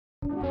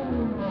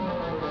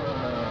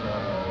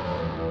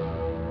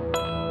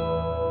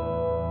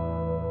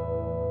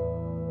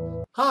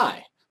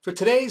Hi! For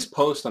today's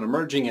post on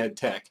emerging ed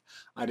tech,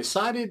 I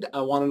decided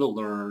I wanted to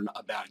learn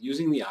about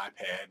using the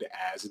iPad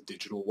as a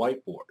digital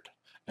whiteboard.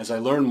 As I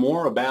learn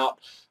more about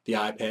the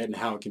iPad and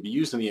how it can be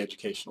used in the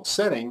educational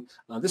setting,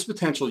 this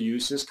potential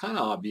use is kind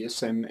of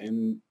obvious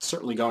and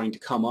certainly going to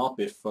come up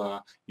if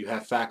you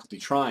have faculty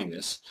trying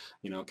this.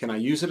 Can I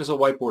use it as a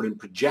whiteboard and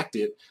project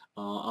it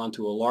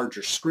onto a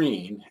larger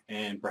screen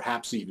and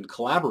perhaps even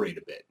collaborate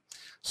a bit?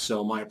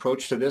 So my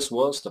approach to this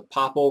was to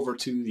pop over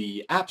to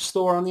the App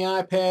Store on the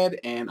iPad,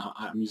 and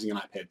I'm using an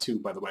iPad too,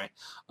 by the way.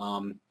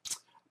 Um,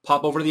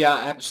 Pop over to the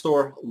App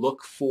Store,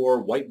 look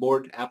for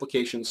whiteboard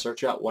applications,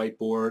 search out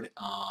whiteboard,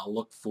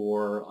 look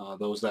for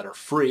those that are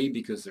free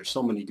because there's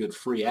so many good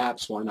free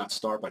apps. Why not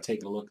start by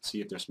taking a look and see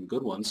if there's some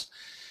good ones?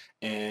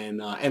 And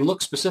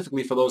look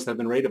specifically for those that have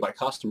been rated by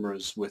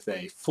customers with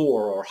a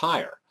 4 or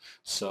higher.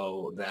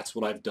 So that's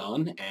what I've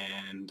done,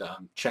 and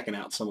checking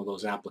out some of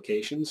those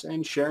applications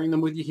and sharing them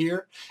with you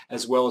here,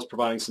 as well as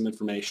providing some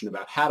information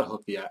about how to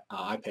hook the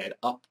iPad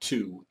up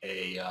to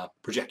a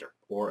projector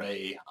or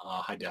a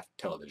high-def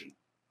television.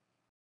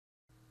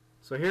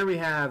 So here we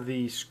have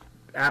the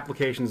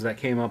applications that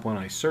came up when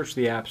I searched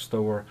the App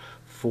Store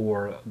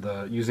for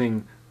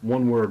using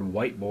one word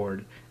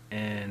whiteboard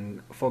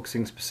and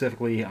focusing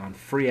specifically on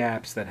free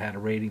apps that had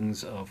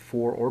ratings of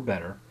 4 or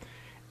better.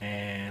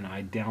 And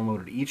I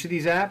downloaded each of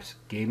these apps,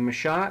 gave them a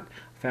shot,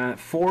 found that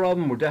 4 of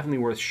them were definitely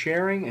worth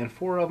sharing, and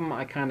 4 of them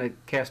I kind of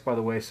cast by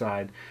the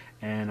wayside,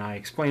 and I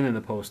explained in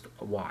the post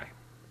why.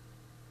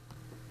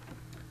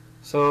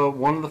 So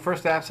one of the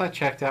first apps I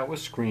checked out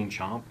was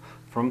ScreenChomp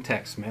from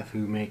TechSmith,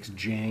 who makes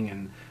Jing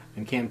and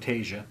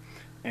Camtasia.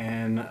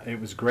 And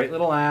it was a great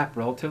little app,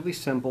 relatively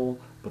simple,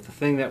 but the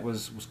thing that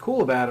was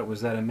cool about it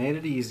was that it made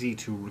it easy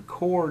to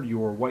record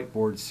your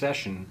whiteboard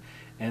session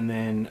and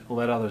then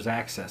let others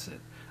access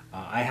it.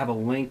 I have a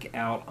link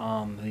out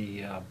on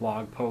the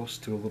blog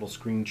post to a little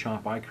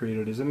ScreenChomp I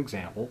created as an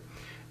example,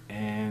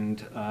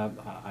 and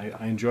I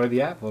enjoyed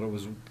the app, thought it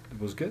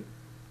was good.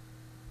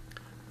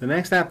 The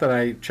next app that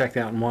I checked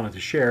out and wanted to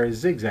share is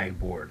Zigzag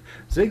Board.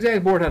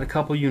 Zigzag Board had a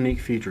couple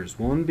unique features.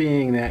 One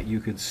being that you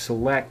could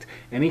select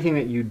anything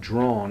that you'd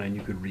drawn and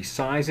you could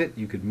resize it,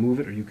 you could move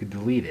it, or you could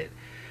delete it.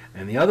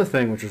 And the other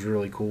thing, which was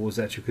really cool, was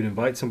that you could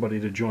invite somebody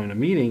to join a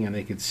meeting and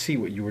they could see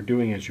what you were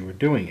doing as you were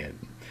doing it.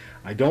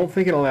 I don't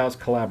think it allows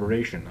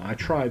collaboration. I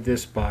tried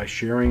this by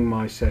sharing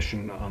my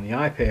session on the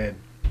iPad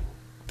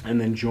and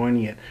then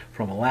joining it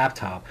from a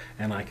laptop,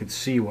 and I could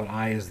see what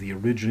I, as the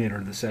originator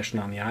of the session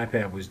on the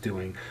iPad, was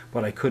doing,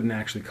 but I couldn't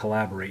actually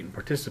collaborate and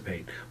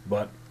participate.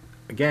 But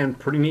again,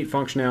 pretty neat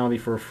functionality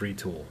for a free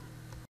tool.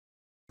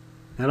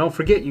 Now don't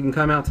forget, you can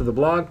come out to the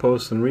blog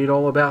post and read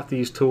all about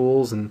these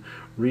tools and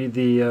read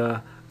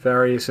the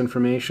various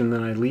information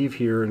that I leave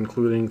here,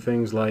 including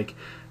things like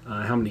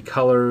how many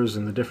colors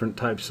and the different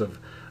types of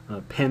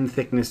pen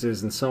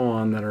thicknesses and so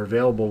on that are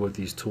available with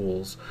these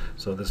tools.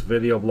 So this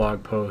video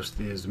blog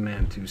post is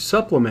meant to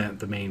supplement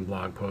the main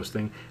blog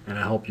posting, and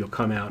I hope you'll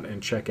come out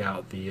and check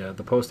out the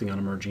posting on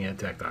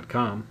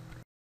emergingedtech.com.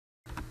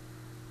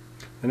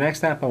 The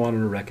next app I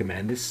wanted to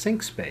recommend is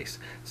SyncSpace.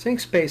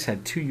 SyncSpace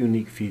had 2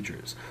 unique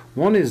features.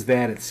 One is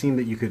that it seemed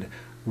that you could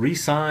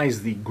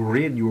resize the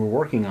grid you were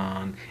working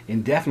on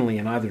indefinitely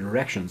in either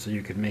direction, so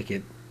you could make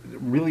it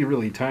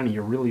really tiny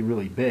or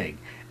really big,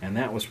 and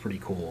that was pretty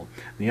cool.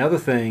 The other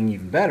thing,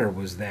 even better,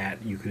 was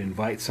that you could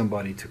invite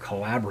somebody to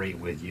collaborate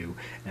with you,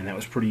 and that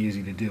was pretty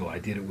easy to do. I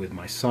did it with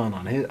my son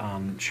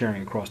on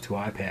sharing across 2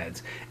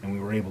 iPads, and we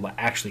were able to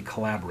actually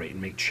collaborate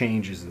and make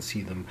changes and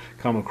see them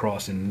come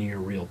across in near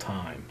real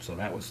time. So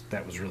that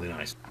was really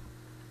nice.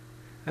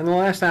 And the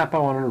last app I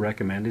wanted to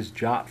recommend is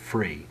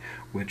Jot-Free,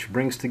 which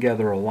brings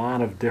together a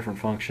lot of different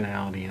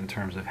functionality in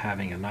terms of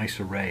having a nice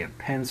array of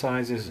pen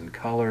sizes and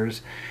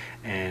colors,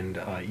 and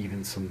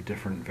even some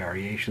different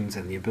variations,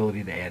 and the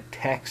ability to add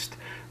text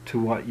to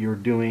what you're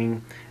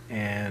doing.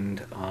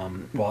 And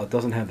while it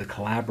doesn't have the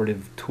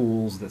collaborative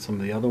tools that some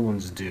of the other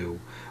ones do,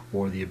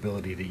 or the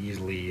ability to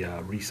easily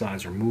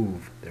resize or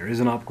move, there is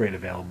an upgrade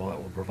available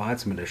that will provide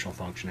some additional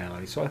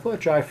functionality. So I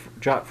thought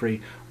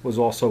Jot-Free was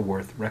also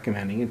worth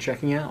recommending and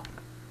checking out.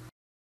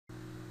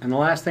 And the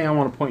last thing I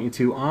want to point you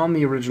to on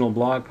the original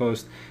blog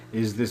post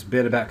is this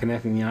bit about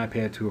connecting the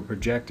iPad to a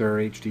projector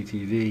or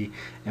Hdtv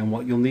and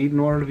what you'll need in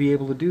order to be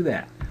able to do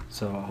that.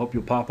 So I hope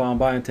you'll pop on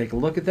by and take a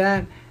look at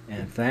that.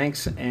 And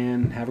thanks,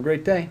 and have a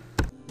great day.